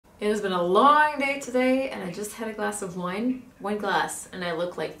It has been a long day today and I just had a glass of wine, one glass, and I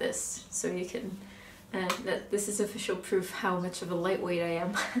look like this. So you can, this is official proof how much of a lightweight I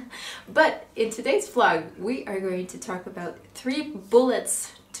am. But in today's vlog, we are going to talk about 3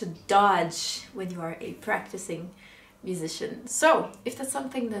 bullets to dodge when you are a practicing musician. So if that's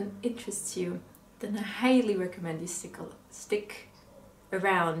something that interests you, then I highly recommend you stick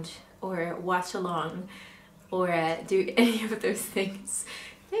around or watch along or do any of those things.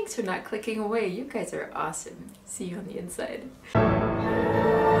 Thanks for not clicking away. You guys are awesome. See you on the inside.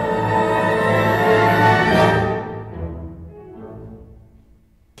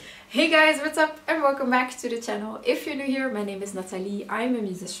 Hey guys, what's up and welcome back to the channel. If you're new here, my name is Nathalie, I'm a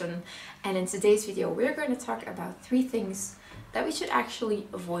musician, and in today's video we're going to talk about 3 things that we should actually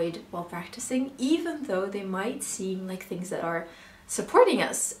avoid while practicing, even though they might seem like things that are supporting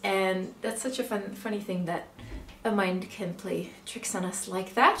us. And that's such a funny thing that a mind can play tricks on us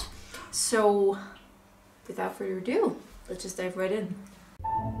like that. So without further ado, let's just dive right in.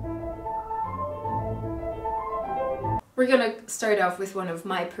 We're gonna start off with one of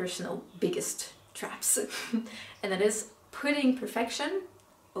my personal biggest traps, and that is putting perfection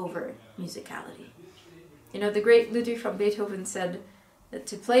over musicality. You know, the great Ludwig van Beethoven said that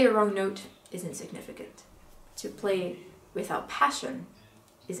to play a wrong note is insignificant. To play without passion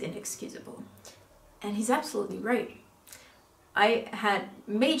is inexcusable. And he's absolutely right. I had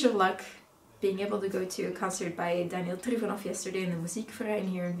major luck being able to go to a concert by Daniel Trifonov yesterday in the Musikverein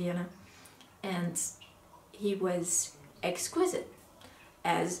here in Vienna. And he was exquisite,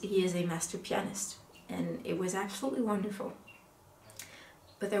 as he is a master pianist. And it was absolutely wonderful.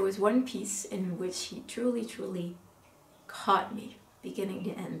 But there was one piece in which he truly caught me, beginning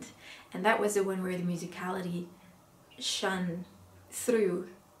to end. And that was the one where the musicality shone through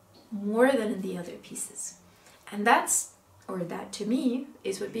more than in the other pieces. And that to me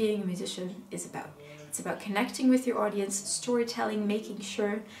is what being a musician is about. It's about connecting with your audience, storytelling, making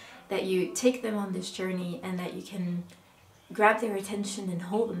sure that you take them on this journey and that you can grab their attention and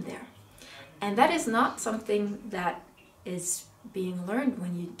hold them there. And that is not something that is being learned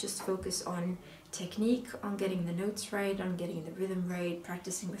when you just focus on technique, on getting the notes right, on getting the rhythm right,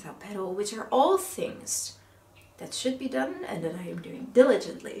 practicing without pedal, which are all things that should be done and that I am doing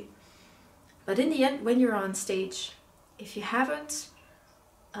diligently. But in the end, when you're on stage, if you haven't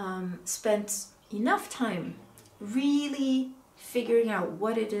spent enough time really figuring out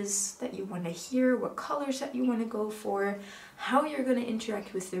what it is that you want to hear, what colors that you want to go for, how you're going to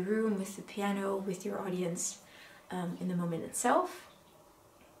interact with the room, with the piano, with your audience in the moment itself,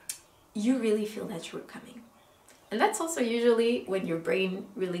 you really feel that shortcoming. And that's also usually when your brain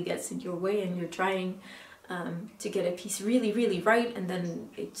really gets in your way and you're trying to get a piece really right, and then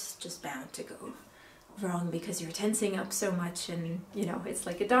it's just bound to go wrong because you're tensing up so much, and you know, it's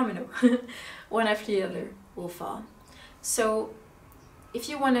like a domino. One after the other will fall. So if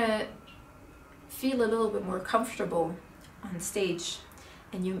you want to feel a little bit more comfortable on stage,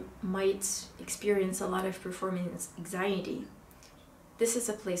 and you might experience a lot of performance anxiety, this is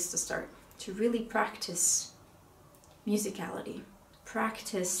a place to start, to really practice musicality,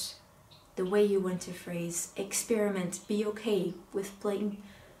 practice the way you want to phrase, experiment, be okay with playing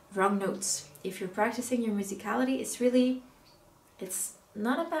wrong notes. If you're practicing your musicality, it's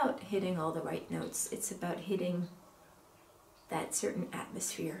not about hitting all the right notes, it's about hitting that certain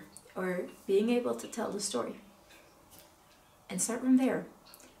atmosphere or being able to tell the story. And start from there.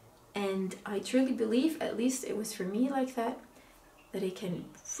 And I truly believe, at least it was for me like that, that it can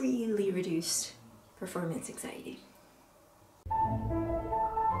really reduce performance anxiety.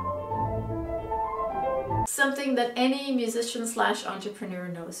 Something that any musician / entrepreneur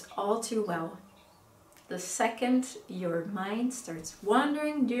knows all too well. The second your mind starts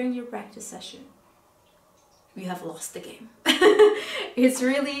wandering during your practice session, you have lost the game. It's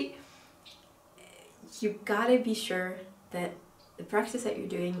really, you gotta be sure that the practice that you're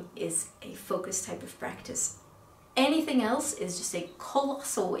doing is a focused type of practice. Anything else is just a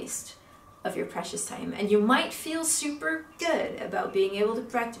colossal waste of your precious time. And you might feel super good about being able to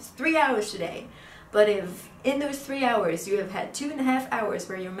practice 3 hours today. But if in those 3 hours you have had 2.5 hours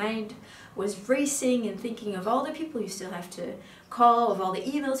where your mind was racing and thinking of all the people you still have to call, of all the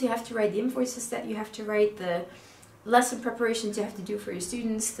emails you have to write, the invoices that you have to write, the lesson preparations you have to do for your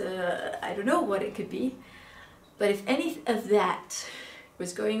students, I don't know what it could be. But if any of that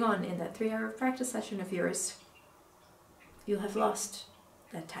was going on in that 3-hour practice session of yours, you'll have lost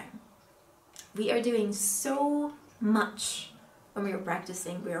that time. We are doing so much when we are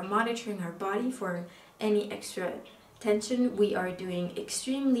practicing. We are monitoring our body for any extra tension. We are doing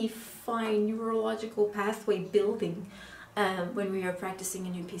extremely fine neurological pathway building When we are practicing a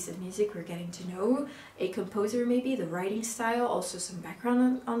new piece of music, we're getting to know a composer, maybe the writing style, also some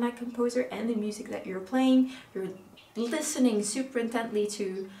background on that composer and the music that you're playing. You're listening super intently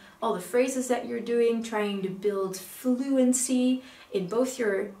to all the phrases that you're doing, trying to build fluency in both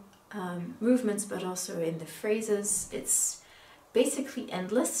your movements but also in the phrases. It's basically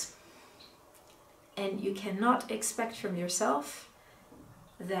endless, and you cannot expect from yourself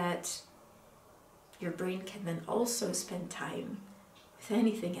that your brain can then also spend time with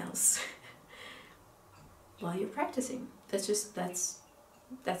anything else while you're practicing.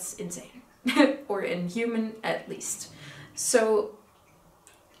 That's insane. Or inhuman at least. So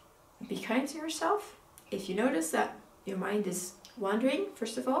be kind to yourself. If you notice that your mind is wandering,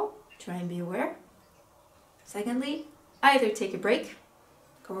 first of all, try and be aware. Secondly, either take a break,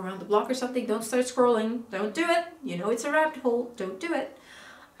 go around the block or something, don't start scrolling, don't do it, you know it's a rabbit hole, don't do it.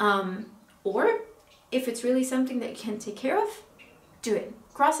 Or if it's really something that you can take care of, do it.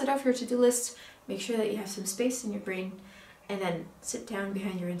 Cross it off your to-do list, make sure that you have some space in your brain, and then sit down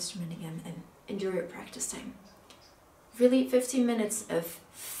behind your instrument again and enjoy your practice time. Really, 15 minutes of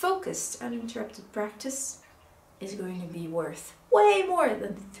focused, uninterrupted practice is going to be worth way more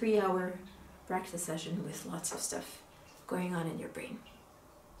than the 3-hour practice session with lots of stuff going on in your brain.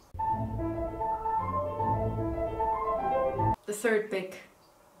 The third big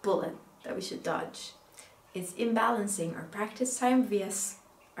bullet that we should dodge is imbalancing our practice time vs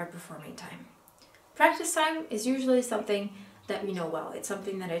our performing time. Practice time is usually something that we know well. It's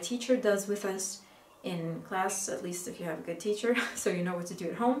something that a teacher does with us in class, at least if you have a good teacher, so you know what to do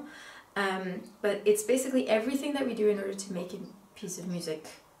at home. But it's basically everything that we do in order to make a piece of music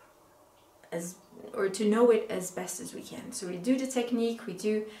or to know it as best as we can. So we do the technique, we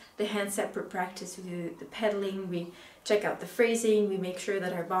do the hand separate practice, we do the pedaling, we check out the phrasing, we make sure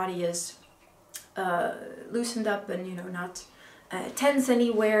that our body is loosened up and, you know, not tense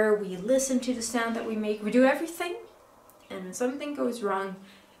anywhere. We listen to the sound that we make. We do everything, and when something goes wrong,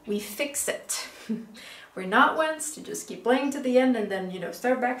 we fix it. We're not ones to just keep playing to the end and then, you know,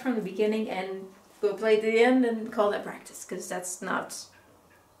 start back from the beginning and go play to the end and call that practice, because that's not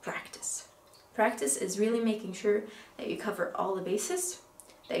practice. Practice is really making sure that you cover all the bases,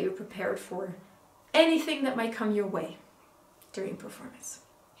 that you're prepared for anything that might come your way during performance.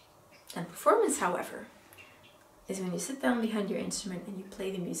 And performance, however, is when you sit down behind your instrument and you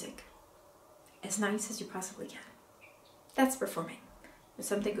play the music as nice as you possibly can. That's performing. When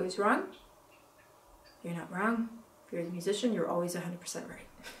something goes wrong, you're not wrong. If you're a musician, you're always 100%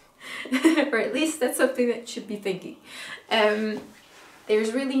 right. Or at least that's something that you should be thinking.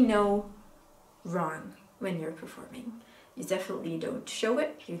 There's really no wrong when you're performing. You definitely don't show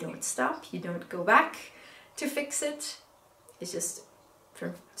it, you don't stop, you don't go back to fix it. It's just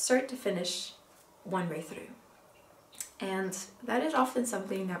from start to finish, one way through. And that is often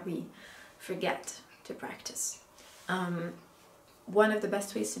something that we forget to practice. One of the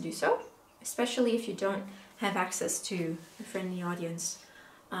best ways to do so, especially if you don't have access to a friendly audience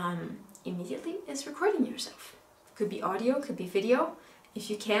immediately, is recording yourself. Could be audio, could be video. If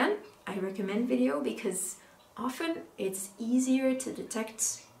you can, I recommend video, because often it's easier to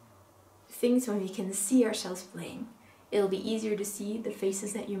detect things when we can see ourselves playing. It'll be easier to see the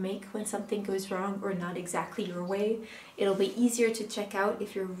faces that you make when something goes wrong or not exactly your way. It'll be easier to check out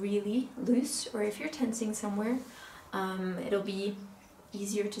if you're really loose or if you're tensing somewhere. It'll be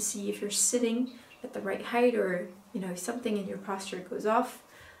easier to see if you're sitting at the right height, or, you know, something in your posture goes off.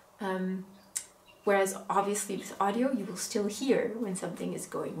 Whereas obviously with audio, you will still hear when something is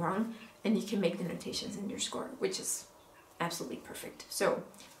going wrong, and you can make the notations in your score, which is absolutely perfect. So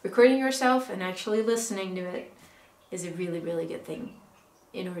recording yourself and actually listening to it is a really, really good thing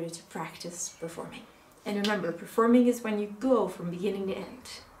in order to practice performing. And remember, performing is when you go from beginning to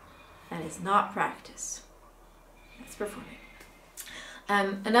end. That is not practice. That's performing.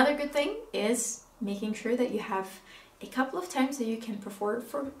 Another good thing is making sure that you have a couple of times that you can perform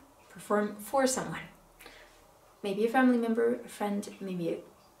for someone. Maybe a family member, a friend, maybe a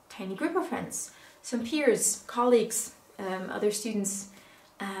tiny group of friends, some peers, colleagues, other students,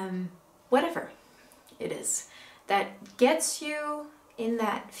 whatever it is that gets you in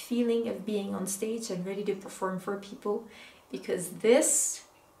that feeling of being on stage and ready to perform for people, because this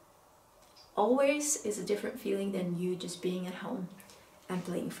always is a different feeling than you just being at home and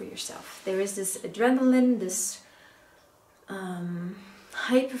playing for yourself. There is this adrenaline, this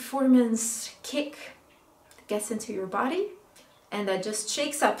high performance kick that gets into your body, and that just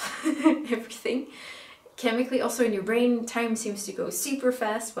shakes up everything. Chemically, also in your brain, time seems to go super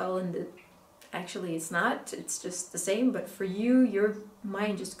fast. Well, actually it's not, it's just the same, but for you, your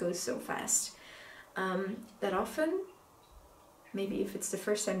mind just goes so fast that often maybe if it's the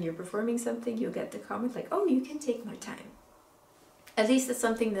first time you're performing something, you'll get the comment like, oh, you can take more time. At least it's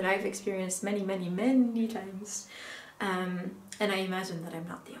something that I've experienced many, many, many times. And I imagine that I'm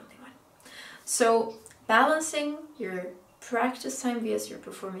not the only one. So balancing your practice time vs your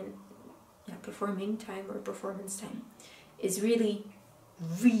performing time or performance time is really,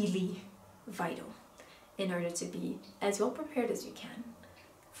 really vital in order to be as well prepared as you can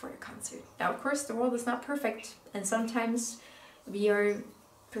for a concert. Now, of course, the world is not perfect, and sometimes we are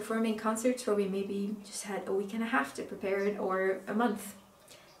performing concerts where we maybe just had a week and a half to prepare it, or a month.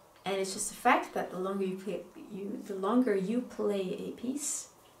 And it's just a fact that the longer you play a piece,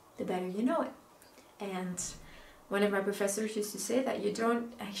 the better you know it. And one of my professors used to say that you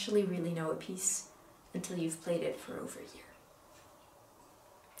don't actually really know a piece until you've played it for over a year.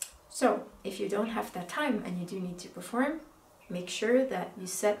 So if you don't have that time and you do need to perform, make sure that you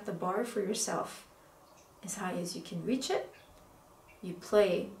set the bar for yourself as high as you can reach it. You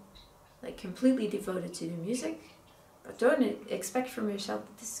play like completely devoted to the music, but don't expect from yourself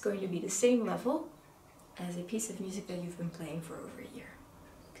that this is going to be the same level as a piece of music that you've been playing for over a year,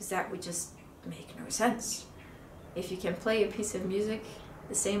 because that would just make no sense. If you can play a piece of music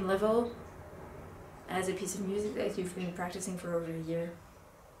the same level as a piece of music that you've been practicing for over a year,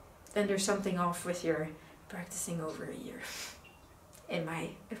 then there's something off with your practicing over a year, in my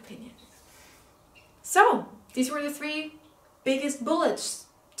opinion. So, these were the 3 biggest bullets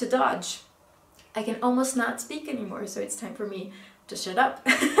to dodge. I can almost not speak anymore, so it's time for me to shut up.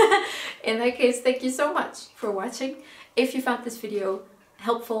 In that case, thank you so much for watching. If you found this video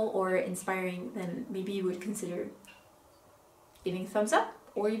helpful or inspiring, then maybe you would consider giving a thumbs up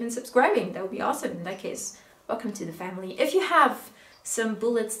or even subscribing. That would be awesome. In that case, welcome to the family. If you have some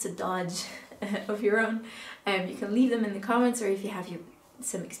bullets to dodge of your own, you can leave them in the comments, or if you have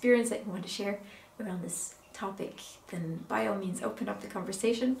some experience that you want to share around this topic, then by all means open up the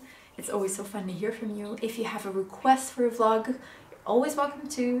conversation. It's always so fun to hear from you. If you have a request for a vlog, you're always welcome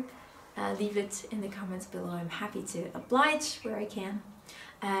to leave it in the comments below. I'm happy to oblige where I can.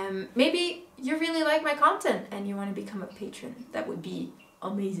 Maybe you really like my content and you want to become a patron. That would be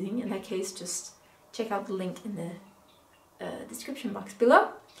amazing. In that case, just check out the link in the description box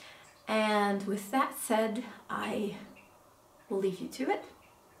below. And with that said, I will leave you to it.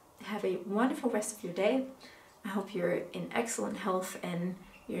 Have a wonderful rest of your day. I hope you're in excellent health and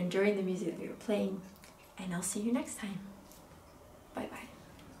you're enjoying the music that you're playing. And I'll see you next time. Bye bye.